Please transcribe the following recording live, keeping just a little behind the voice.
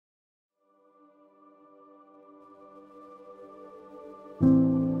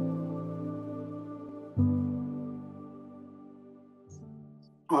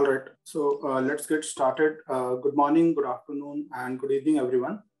All right, so let's get started. Good morning, good afternoon, and good evening,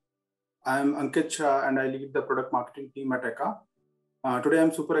 everyone. I'm Ankit Shah, and I lead the product marketing team at Eka. Today,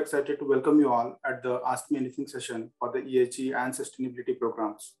 I'm super excited to welcome you all at the Ask Me Anything session for the ESG and sustainability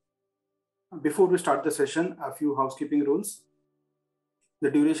programs. Before we start the session, a few housekeeping rules. The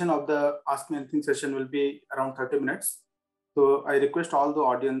duration of the Ask Me Anything session will be around 30 minutes. So I request all the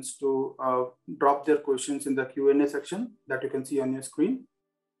audience to drop their questions in the Q&A section that you can see on your screen.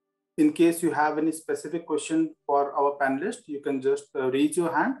 In case you have any specific question for our panelists, you can just raise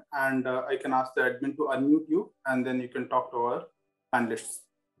your hand and I can ask the admin to unmute you and then you can talk to our panelists.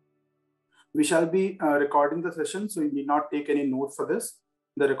 We shall be recording the session, so you need not take any notes for this.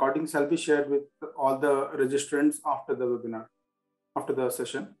 The recording shall be shared with all the registrants after the webinar, after the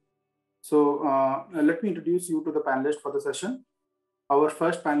session. So let me introduce you to the panelist for the session. Our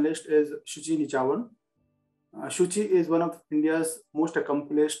first panelist is Shuchi Nichavan. Shuchi is one of India's most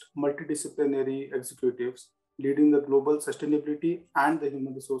accomplished multidisciplinary executives, leading the global sustainability and the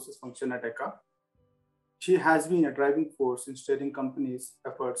human resources function at Eka. She has been a driving force in steering companies'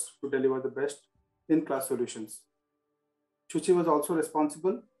 efforts to deliver the best in-class solutions. Shuchi was also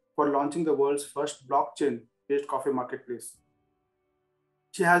responsible for launching the world's first blockchain-based coffee marketplace.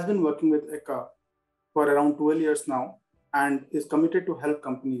 She has been working with Eka for around 12 years now and is committed to help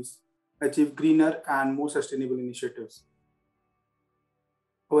companies achieve greener and more sustainable initiatives.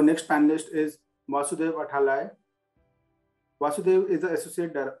 Our next panelist is Vasudev Athalai. Vasudev is the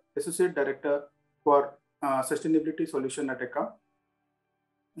Associate Director for Sustainability Solution at Eka.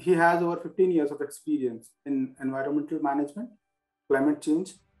 He has over 15 years of experience in environmental management, climate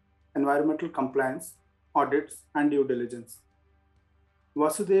change, environmental compliance, audits, and due diligence.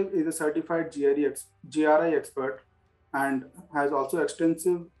 Vasudev is a certified GRI expert and has also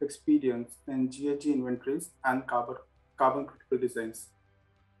extensive experience in GHG inventories and carbon critical designs.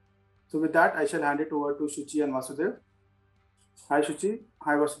 So with that, I shall hand it over to Shuchi and Vasudev. Hi Shuchi,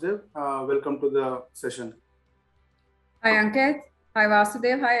 hi Vasudev, welcome to the session. Hi Ankit, hi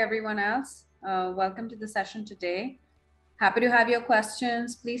Vasudev, hi everyone else. Welcome to the session today. Happy to have your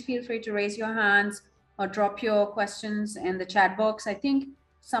questions. Please feel free to raise your hands or drop your questions in the chat box. I think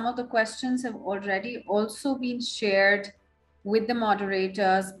some of the questions have already also been shared with the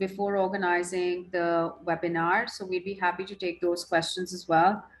moderators before organizing the webinar. So we'd be happy to take those questions as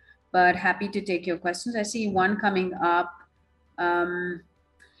well, but happy to take your questions. I see one coming up.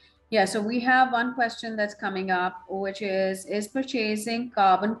 Yeah, so we have one question that's coming up, which is purchasing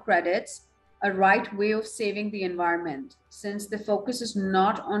carbon credits a right way of saving the environment, since the focus is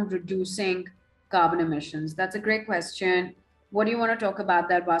not on reducing carbon emissions? That's a great question. What do you want to talk about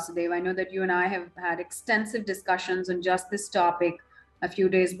that, Vasudev? I know that you and I have had extensive discussions on just this topic a few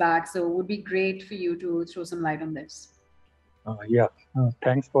days back, so it would be great for you to throw some light on this.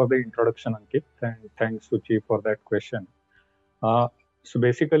 Thanks for the introduction, Ankit, and thanks, Shuchi, for that question. So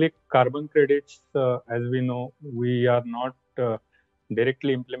basically, carbon credits, as we know, we are not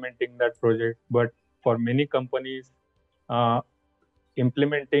directly implementing that project, but for many companies,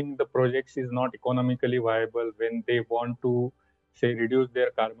 implementing the projects is not economically viable when they want to, say, reduce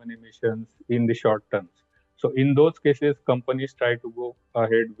their carbon emissions in the short term. So in those cases, companies try to go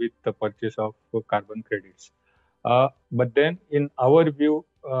ahead with the purchase of carbon credits. But then in our view,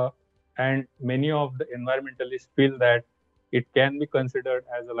 and many of the environmentalists feel that it can be considered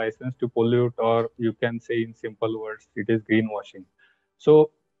as a license to pollute, or you can say in simple words, it is greenwashing.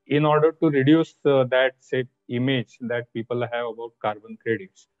 So in order to reduce that, say, image that people have about carbon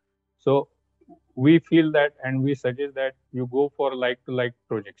credits, so we feel that and we suggest that you go for like-to-like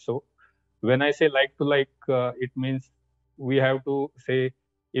projects. So when I say like-to-like, it means we have to say,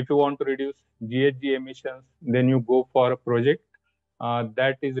 if you want to reduce GHG emissions, then you go for a project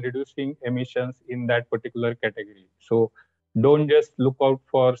that is reducing emissions in that particular category. So don't just look out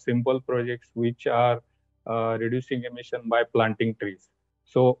for simple projects which are reducing emission by planting trees.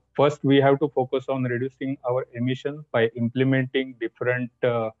 So first we have to focus on reducing our emissions by implementing different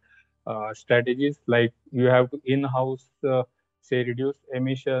strategies, like you have to in-house, say, reduce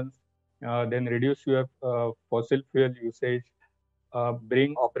emissions, then reduce your fossil fuel usage,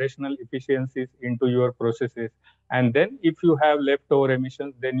 bring operational efficiencies into your processes. And then if you have leftover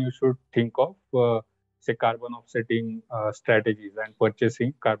emissions, then you should think of, say, carbon offsetting strategies and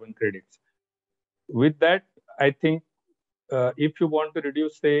purchasing carbon credits. With that, I think if you want to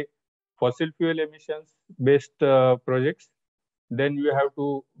reduce, say, fossil fuel emissions based projects, then you have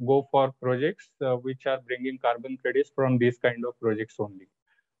to go for projects which are bringing carbon credits from these kind of projects only.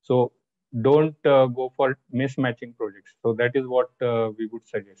 So don't go for mismatching projects. So that is what we would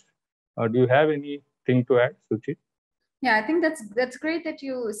suggest. Do you have anything to add, Shuchi? Yeah, I think that's great that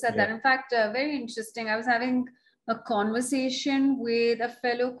you said that. Yeah. In fact, very interesting. I was having a conversation with a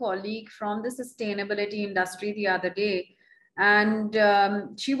fellow colleague from the sustainability industry the other day, and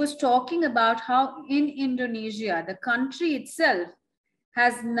she was talking about how in Indonesia, the country itself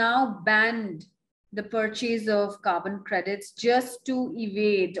has now banned the purchase of carbon credits just to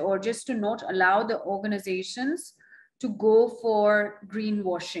evade or just to not allow the organizations to go for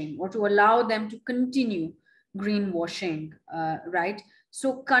greenwashing or to allow them to continue greenwashing, right?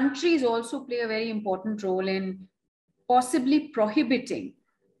 So countries also play a very important role in possibly prohibiting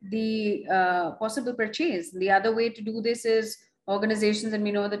the possible purchase. The other way to do this is organizations, and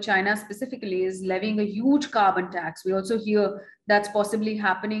we know that China specifically is levying a huge carbon tax. We also hear that's possibly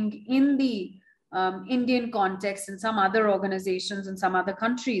happening in the Indian context, and some other organizations in some other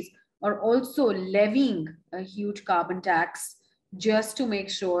countries are also levying a huge carbon tax just to make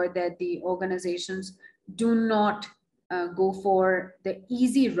sure that the organizations do not go for the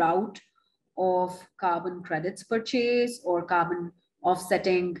easy route of carbon credits purchase or carbon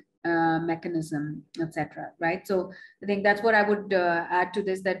offsetting mechanism, etc. Right? So I think that's what I would add to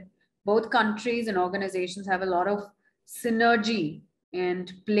this, that both countries and organizations have a lot of synergy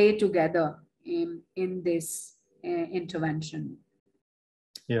and play together in this intervention.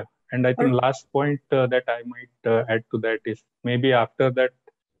 Yeah. And I think last point that I might add to that is maybe after that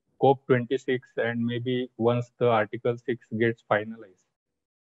COP26 and maybe once the Article 6 gets finalized,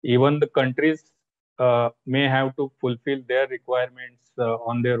 even the countries may have to fulfill their requirements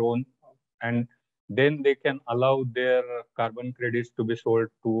on their own, and then they can allow their carbon credits to be sold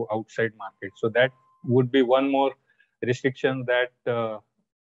to outside markets. So that would be one more restriction that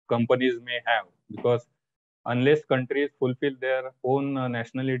companies may have, because unless countries fulfill their own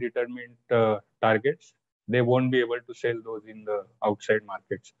nationally determined targets, they won't be able to sell those in the outside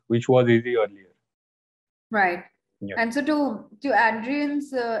markets, which was easy earlier. Right. Yeah. And so to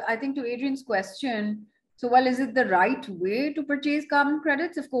Adrian's, I think to Adrian's question, so well, is it the right way to purchase carbon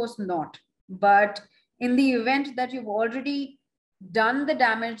credits? Of course not. But in the event that you've already done the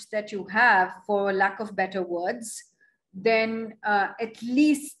damage that you have, for lack of better words, then at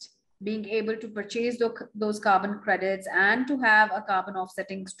least being able to purchase those carbon credits and to have a carbon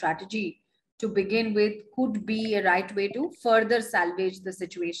offsetting strategy to begin with could be a right way to further salvage the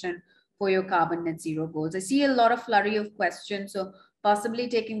situation for your carbon net zero goals. I see a lot of flurry of questions, so possibly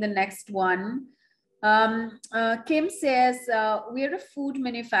taking the next one. Kim says, we're a food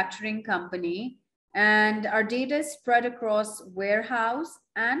manufacturing company and our data is spread across warehouse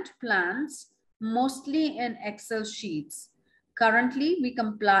and plants, mostly in Excel sheets. Currently, we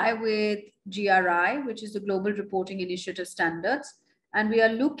comply with GRI, which is the Global Reporting Initiative Standards, and we are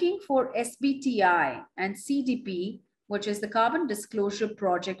looking for SBTi and CDP, which is the Carbon Disclosure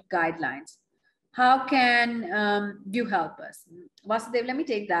Project Guidelines. How can you help us? Vasudev, let me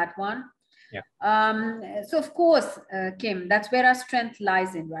take that one. Yeah. So of course, Kim, that's where our strength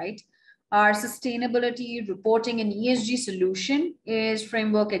lies in, right? Our sustainability reporting and ESG solution is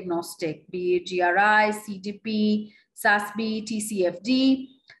framework agnostic, be it GRI, CDP, SASB, TCFD.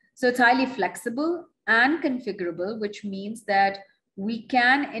 So it's highly flexible and configurable, which means that we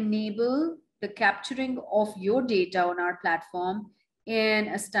can enable the capturing of your data on our platform in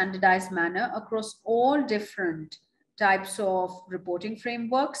a standardized manner across all different types of reporting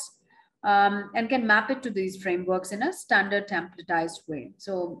frameworks, and can map it to these frameworks in a standard templatized way.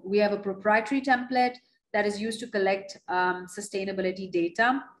 So we have a proprietary template that is used to collect sustainability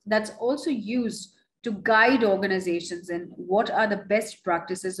data that's also used to guide organizations in what are the best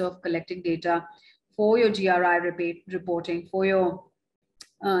practices of collecting data for your GRI reporting, for your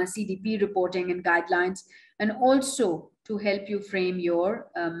CDP reporting and guidelines, and also to help you frame your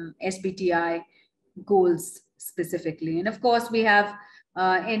SBTi goals specifically. And of course, we have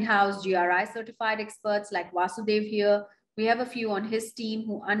in-house GRI certified experts like Vasudev here. We have a few on his team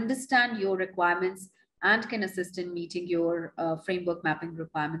who understand your requirements and can assist in meeting your framework mapping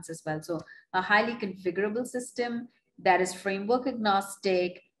requirements as well. So a highly configurable system that is framework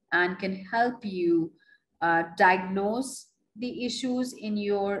agnostic and can help you diagnose the issues in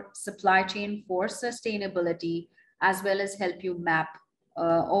your supply chain for sustainability, as well as help you map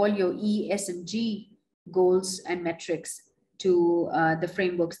all your E, S, and G goals and metrics to the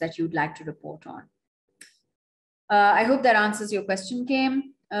frameworks that you'd like to report on. I hope that answers your question,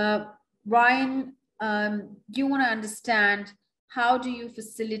 Kim. Ryan, do you want to understand how do you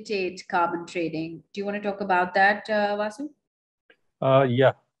facilitate carbon trading? Do you want to talk about that, Vasu?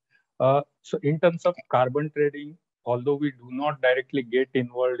 Yeah. So in terms of carbon trading, although we do not directly get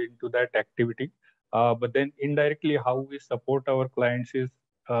involved into that activity, but then indirectly how we support our clients is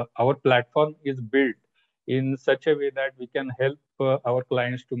our platform is built in such a way that we can help our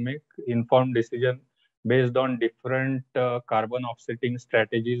clients to make informed decision based on different carbon offsetting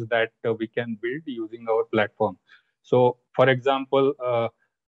strategies that we can build using our platform. So, for example,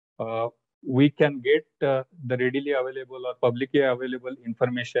 we can get the readily available or publicly available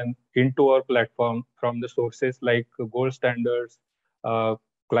information into our platform from the sources like gold standards,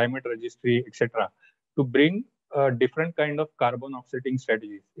 climate registry, etc., to bring different kind of carbon offsetting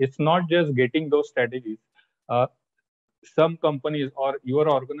strategies. It's not just getting those strategies. Some companies or your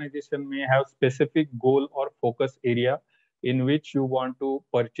organization may have specific goal or focus area in which you want to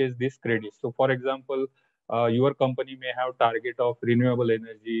purchase these credits. So, for example, your company may have target of renewable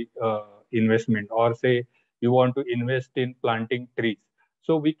energy investment, or say you want to invest in planting trees.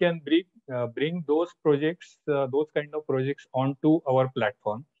 So we can bring those projects, those kind of projects onto our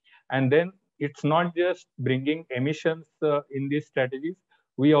platform. And then it's not just bringing emissions in these strategies,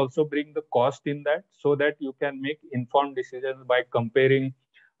 we also bring the cost in that, so that you can make informed decisions by comparing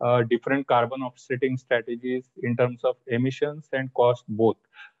different carbon offsetting strategies in terms of emissions and cost both.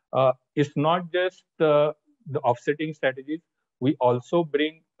 It's not just the offsetting strategies. We also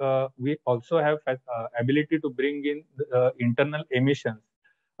bring, we also have ability to bring in internal emissions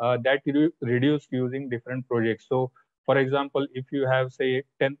that reduce using different projects. So, for example, if you have say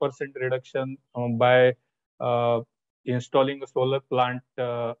 10% reduction by installing a solar plant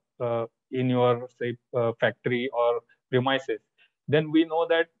in your say factory or premises, then we know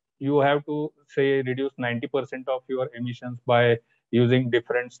that you have to say reduce 90% of your emissions by using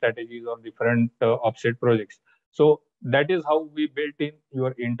different strategies or different offset projects. So that is how we built in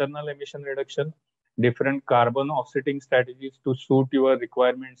your internal emission reduction, different carbon offsetting strategies to suit your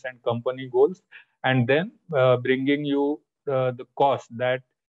requirements and company goals, and then bringing you the cost that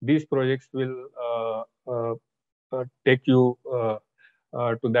these projects will take you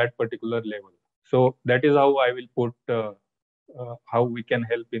to that particular level. So that is how I will put how we can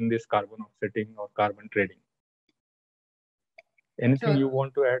help in this carbon offsetting or carbon trading. Anything you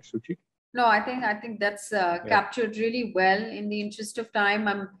want to add, Suchi? No, I think that's captured really well. In the interest of time,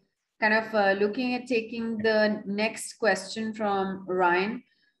 I'm kind of looking at taking the next question from Ryan.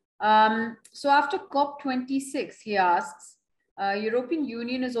 So after COP26, he asks, European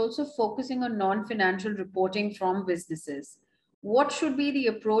Union is also focusing on non-financial reporting from businesses. What should be the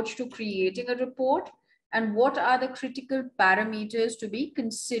approach to creating a report, and what are the critical parameters to be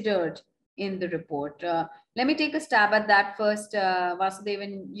considered in the report? Let me take a stab at that first, Vasudev,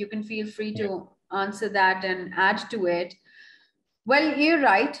 and you can feel free to answer that and add to it. Well, you're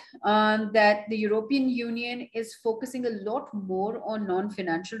right that the European Union is focusing a lot more on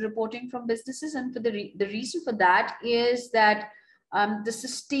non-financial reporting from businesses. And for the reason for that is that the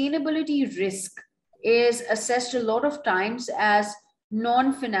sustainability risk is assessed a lot of times as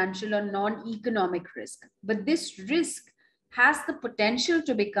non-financial or non-economic risk. But this risk has the potential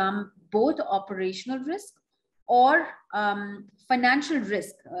to become both operational risk or financial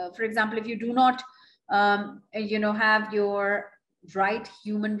risk. For example, if you do not have your right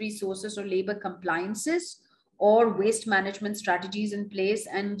human resources or labor compliances or waste management strategies in place,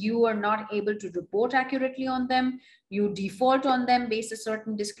 and you are not able to report accurately on them, you default on them based on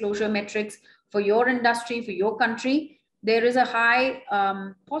certain disclosure metrics for your industry, for your country, there is a high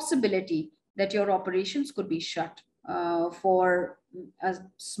possibility that your operations could be shut for a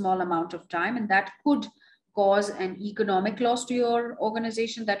small amount of time, and that could cause an economic loss to your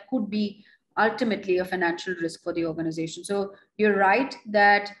organization. That could be ultimately a financial risk for the organization. So you're right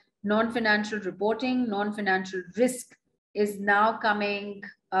that non-financial reporting, non-financial risk is now coming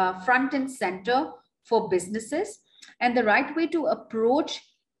front and center for businesses. And the right way to approach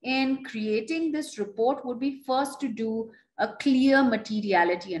in creating this report would be first to do a clear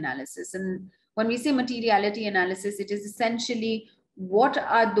materiality analysis. And when we say materiality analysis, it is essentially what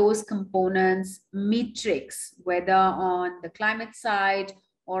are those components, metrics, whether on the climate side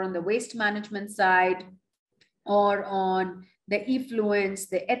or on the waste management side or on the effluence,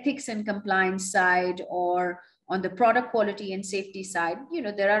 the ethics and compliance side, or on the product quality and safety side.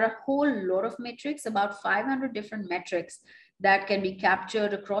 There are a whole lot of metrics, about 500 different metrics that can be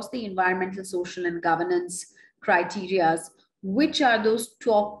captured across the environmental, social, and governance criteria. Which are those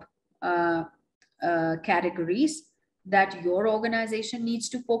top categories that your organization needs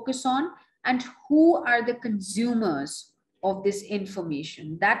to focus on, and who are the consumers of this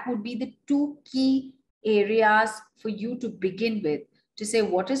information? That would be the two key areas for you to begin with, to say,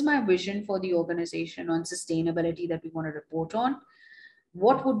 what is my vision for the organization on sustainability that we want to report on?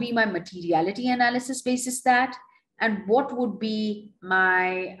 What would be my materiality analysis basis that? And what would be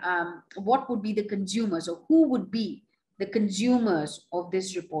my, what would be the consumers, or who would be the consumers of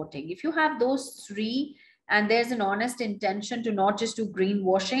this reporting? If you have those three and there's an honest intention to not just do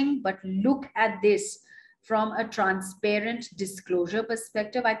greenwashing, but look at this from a transparent disclosure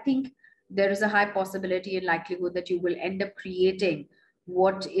perspective, I think there is a high possibility and likelihood that you will end up creating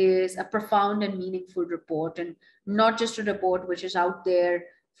what is a profound and meaningful report, and not just a report which is out there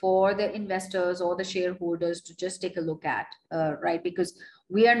for the investors or the shareholders to just take a look at, right? Because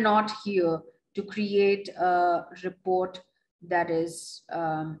we are not here to create a report that is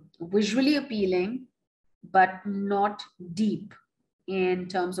visually appealing, but not deep in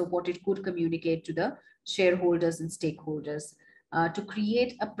terms of what it could communicate to the shareholders and stakeholders. To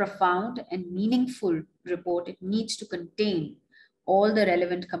create a profound and meaningful report, it needs to contain all the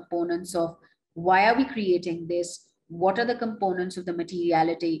relevant components of why are we creating this, what are the components of the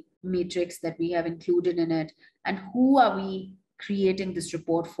materiality matrix that we have included in it, and who are we creating this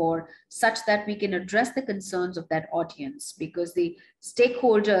report for, such that we can address the concerns of that audience, because the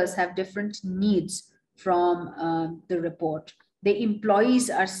stakeholders have different needs from the report. The employees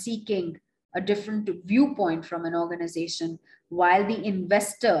are seeking a different viewpoint from an organization, while the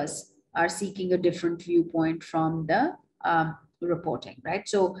investors are seeking a different viewpoint from the reporting, right?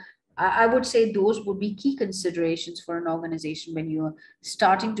 So I would say those would be key considerations for an organization when you're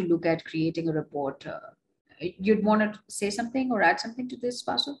starting to look at creating a report. You'd want to say something or add something to this,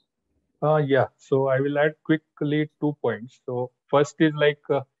 Vasu? Yeah, so I will add quickly 2 points. So first is like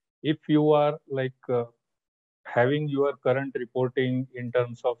if you are like having your current reporting in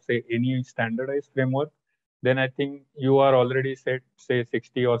terms of say any standardized framework, then I think you are already set say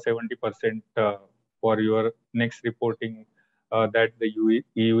 60 or 70% for your next reporting that the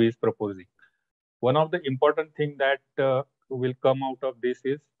EU is proposing. One of the important thing that will come out of this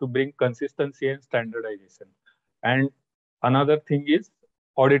is to bring consistency and standardization. And another thing is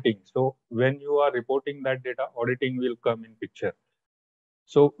auditing. So when you are reporting that data, auditing will come in picture.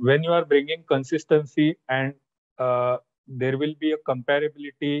 So when you are bringing consistency and there will be a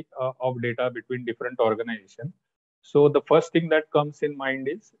comparability of data between different organizations. So the first thing that comes in mind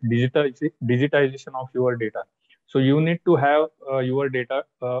is digitization of your data. So you need to have your data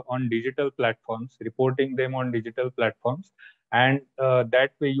on digital platforms, reporting them on digital platforms. And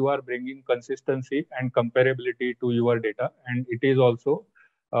that way you are bringing consistency and comparability to your data. And it is also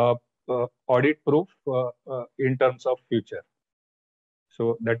audit proof in terms of future.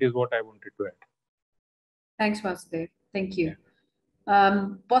 So that is what I wanted to add. Thanks, Vasudev. Thank you.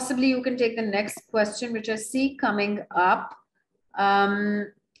 Possibly you can take the next question, which I see coming up.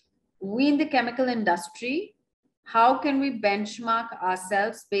 We in the chemical industry, how can we benchmark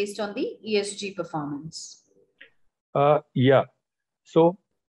ourselves based on the ESG performance? Yeah. So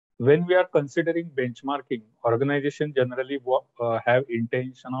when we are considering benchmarking, organizations generally have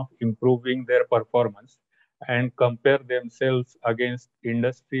intention of improving their performance and compare themselves against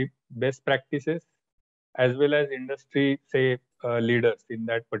industry best practices as well as industry, say, leaders in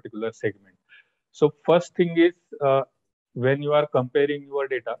that particular segment. So first thing is, when you are comparing your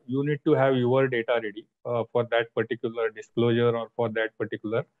data, you need to have your data ready for that particular disclosure or for that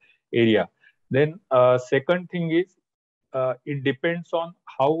particular area. Then second thing is, it depends on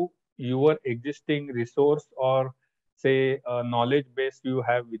how your existing resource or say knowledge base you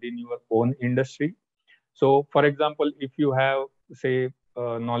have within your own industry. So for example, if you have say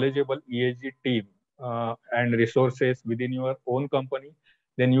a knowledgeable ESG team and resources within your own company,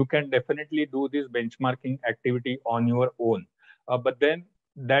 then you can definitely do this benchmarking activity on your own. But then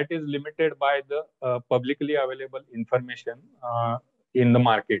that is limited by the publicly available information in the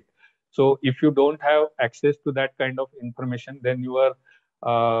market. So if you don't have access to that kind of information, then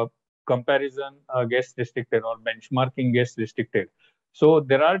your comparison gets restricted or benchmarking gets restricted. So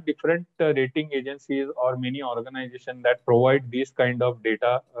there are different rating agencies or many organizations that provide this kind of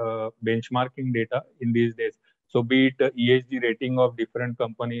data, benchmarking data in these days. So be it ESG rating of different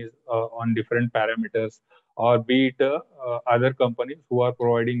companies on different parameters, or be it other companies who are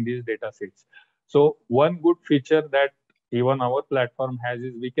providing these data sets. So one good feature that even our platform has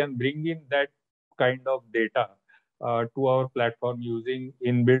is we can bring in that kind of data to our platform using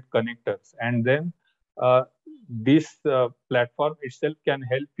inbuilt connectors. And then this platform itself can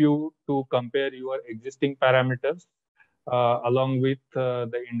help you to compare your existing parameters along with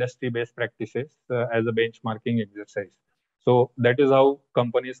the industry best practices as a benchmarking exercise. So that is how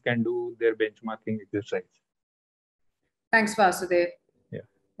companies can do their benchmarking exercise. Thanks, Vasudev. Yeah.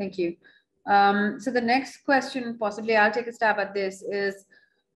 Thank you. So the next question, possibly I'll take a stab at this, is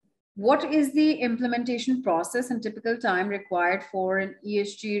what is the implementation process and typical time required for an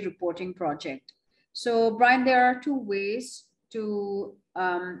ESG reporting project? So Brian, there are two ways to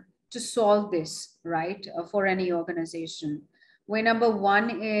solve this, right, for any organization. Way number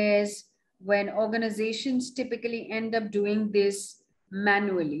one is when organizations typically end up doing this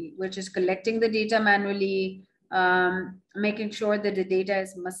manually, which is collecting the data manually, making sure that the data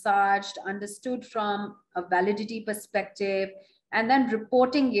is massaged, understood from a validity perspective, and then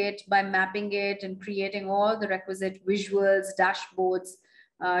reporting it by mapping it and creating all the requisite visuals, dashboards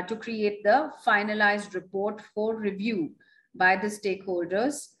to create the finalized report for review by the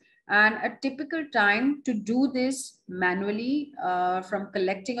stakeholders. And a typical time to do this manually from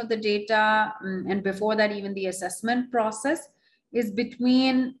collecting of the data and before that even the assessment process is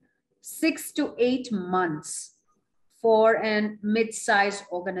between 6 to 8 months for a mid-sized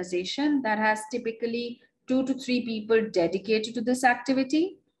organization that has typically 2 to 3 people dedicated to this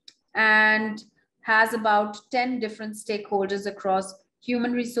activity and has about 10 different stakeholders across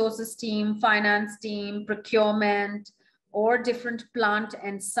human resources team, finance team, procurement, or different plant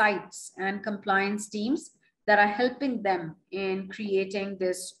and sites and compliance teams that are helping them in creating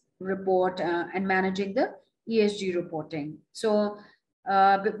this report and managing the ESG reporting. So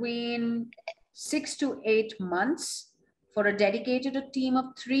between 6 to 8 months for a dedicated team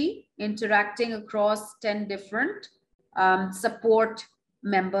of 3 interacting across 10 different support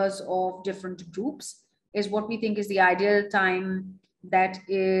members of different groups is what we think is the ideal time that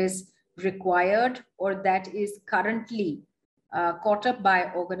is required or that is currently caught up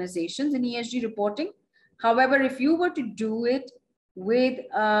by organizations in ESG reporting. However, if you were to do it with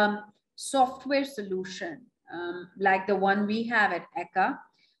software solution like the one we have at ECA,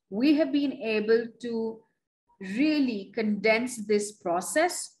 we have been able to really condense this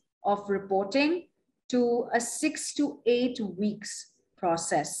process of reporting to a 6 to 8 weeks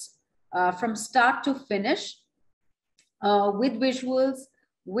process from start to finish with visuals,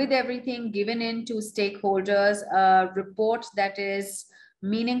 with everything given in to stakeholders, a report that is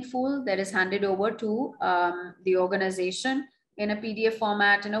meaningful, that is handed over to the organization in a PDF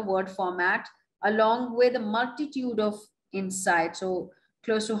format, in a Word format, along with a multitude of insights. So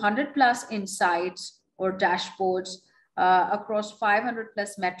close to 100 plus insights or dashboards across 500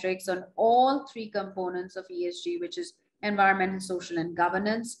 plus metrics on all 3 components of ESG, which is environmental, social, and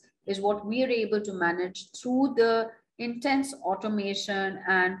governance, is what we are able to manage through the intense automation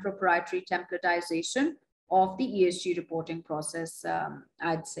and proprietary templatization of the ESG reporting process,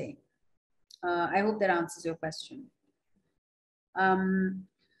 I'd say. I hope that answers your question. Vasu,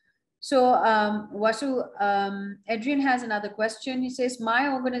 Adrian has another question. He says,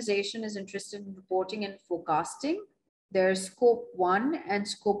 my organization is interested in reporting and forecasting their scope 1 and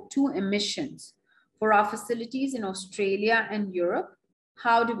scope 2 emissions for our facilities in Australia and Europe.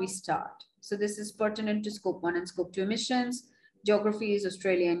 How do we start? So this is pertinent to scope 1 and scope 2 emissions. Geography is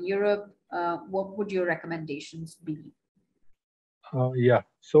Australia and Europe. What would your recommendations be? Yeah.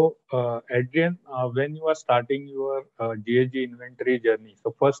 So, Adrian, when you are starting your GHG inventory journey,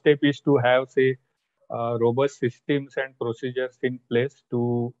 so first step is to have, say, robust systems and procedures in place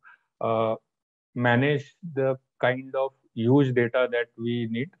to manage the kind of huge data that we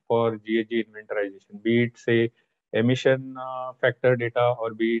need for GHG inventarization, be it, say, emission factor data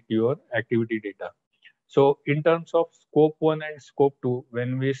or be it your activity data. So in terms of scope 1 and scope 2,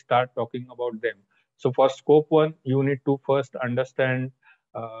 when we start talking about them, so for scope 1, you need to first understand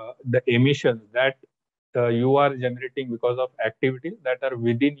the emissions that you are generating because of activities that are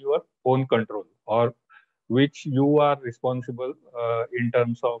within your own control or which you are responsible in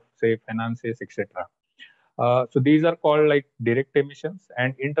terms of, say, finances, etc. So these are called like direct emissions.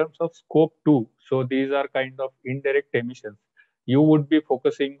 And in terms of scope 2, so these are kind of indirect emissions. You would be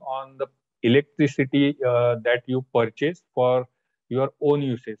focusing on the electricity that you purchase for your own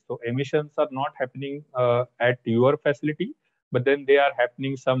usage. So emissions are not happening at your facility, but then they are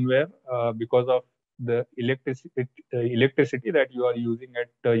happening somewhere because of the electricity that you are using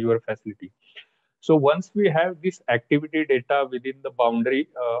at your facility. So once we have this activity data within the boundary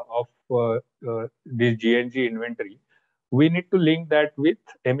of this GNG inventory, we need to link that with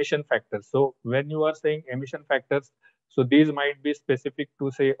emission factors. So when you are saying emission factors, so these might be specific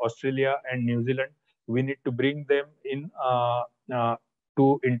to, say, Australia and New Zealand. We need to bring them in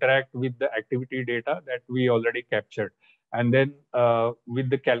to interact with the activity data that we already captured. And then with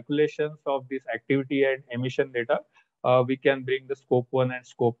the calculations of this activity and emission data, we can bring the scope 1 and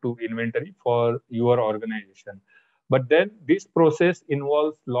scope 2 inventory for your organization. But then this process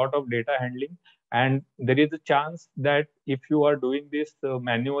involves a lot of data handling, and there is a chance that if you are doing this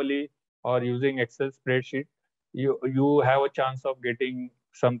manually or using Excel spreadsheet, you have a chance of getting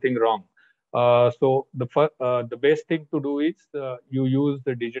something wrong. So the best thing to do is you use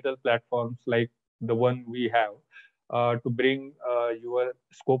the digital platforms like the one we have to bring your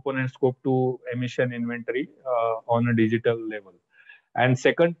scope 1 and scope 2 emission inventory on a digital level. And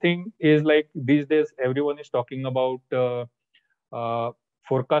second thing is like these days, everyone is talking about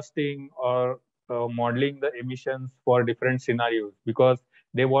forecasting or modeling the emissions for different scenarios because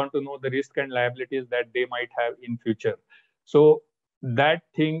they want to know the risk and liabilities that they might have in future. So that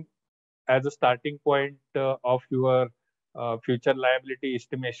thing as a starting point of your future liability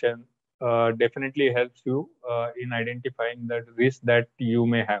estimation definitely helps you in identifying the risk that you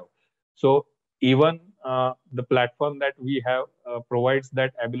may have. So even the platform that we have provides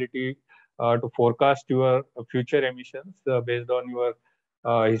that ability to forecast your future emissions based on your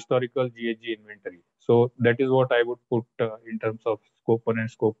historical GHG inventory. So that is what I would put in terms of scope 1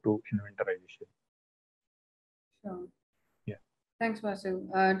 and scope 2 inventorization. Sure. Yeah. Thanks,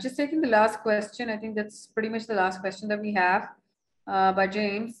 Vasu. Just taking the last question, I think that's pretty much the last question that we have by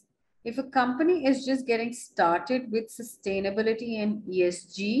James. If a company is just getting started with sustainability and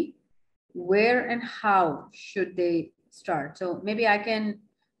ESG, where and how should they start? So maybe I can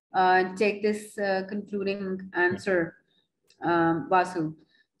take this concluding answer, Vasu.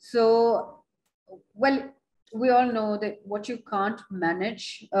 So, well, we all know that what you can't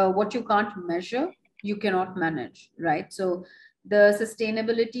manage, what you can't measure, you cannot manage, right? So the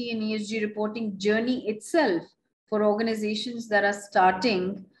sustainability and ESG reporting journey itself for organizations that are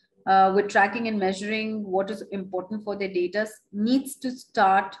starting with tracking and measuring what is important for their data needs to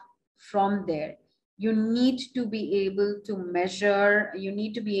start from there. You need to be able to measure, you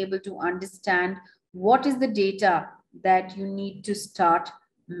need to be able to understand what is the data that you need to start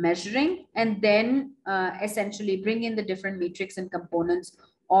measuring, and then essentially bring in the different metrics and components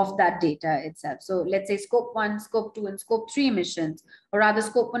of that data itself. So let's say scope 1, scope 2, and scope 3 emissions, or rather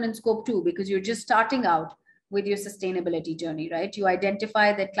scope 1 and scope 2, because you're just starting out with your sustainability journey, right? You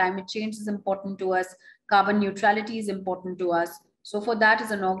identify that climate change is important to us, carbon neutrality is important to us. So for that,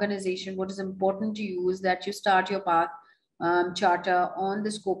 as an organization, what is important to you is that you start your path charter on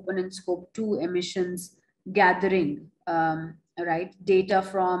the scope 1 and scope 2 emissions gathering, right? Data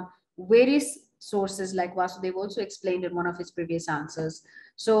from various sources, like Vasudev also explained in one of his previous answers.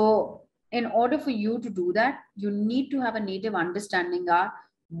 So in order for you to do that, you need to have a native understanding of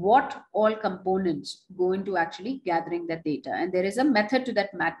what all components go into actually gathering that data. And there is a method to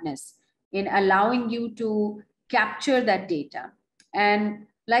that madness in allowing you to capture that data. And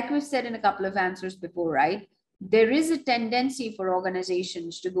like we said in a couple of answers before, right? There is a tendency for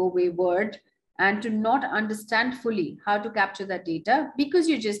organizations to go wayward and to not understand fully how to capture that data because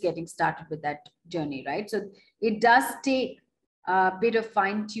you're just getting started with that journey, right? So it does take a bit of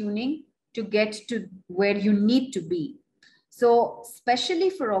fine tuning to get to where you need to be. So especially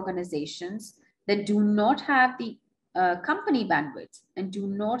for organizations that do not have the company bandwidth and do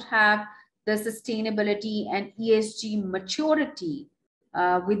not have the sustainability and ESG maturity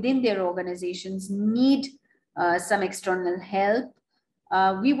within their organizations, need some external help,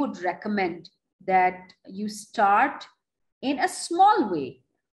 we would recommend that you start in a small way,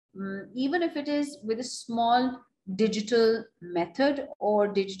 even if it is with a small digital method or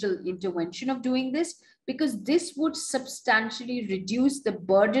digital intervention of doing this, because this would substantially reduce the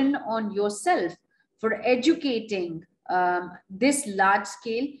burden on yourself for educating this large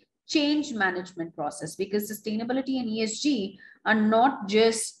scale change management process. Because sustainability and ESG are not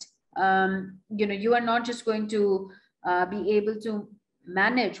just, you are not just going to be able to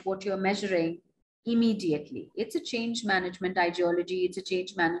manage what you're measuring immediately. It's a change management ideology, it's a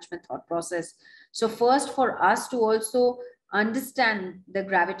change management thought process. So first, for us to also understand the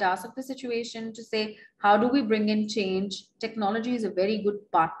gravitas of the situation, to say, how do we bring in change? Technology is a very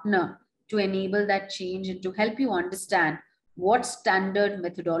good partner to enable that change and to help you understand what standard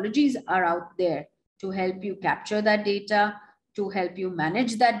methodologies are out there to help you capture that data, to help you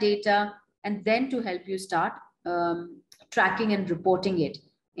manage that data, and then to help you start tracking and reporting it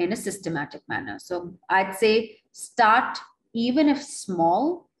in a systematic manner. So I'd say start, even if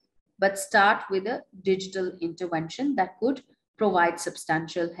small, but start with a digital intervention that could provide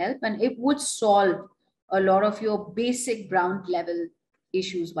substantial help, and it would solve a lot of your basic ground level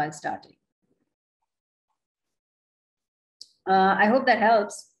issues while starting. I hope that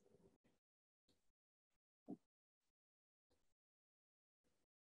helps.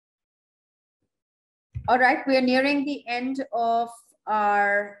 All right, we are nearing the end of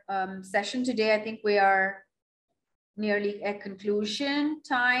our session today. I think we are nearly at conclusion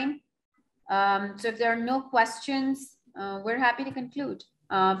time. So if there are no questions, we're happy to conclude.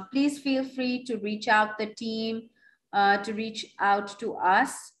 Please feel free to reach out the team, to reach out to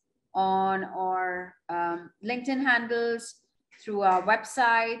us on our LinkedIn handles, through our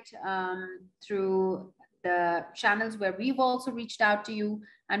website, through the channels where we've also reached out to you,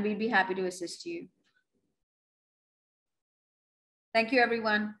 and we'd be happy to assist you. Thank you,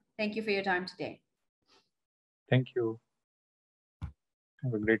 everyone. Thank you for your time today. Thank you.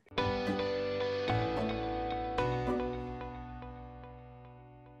 Have a great day.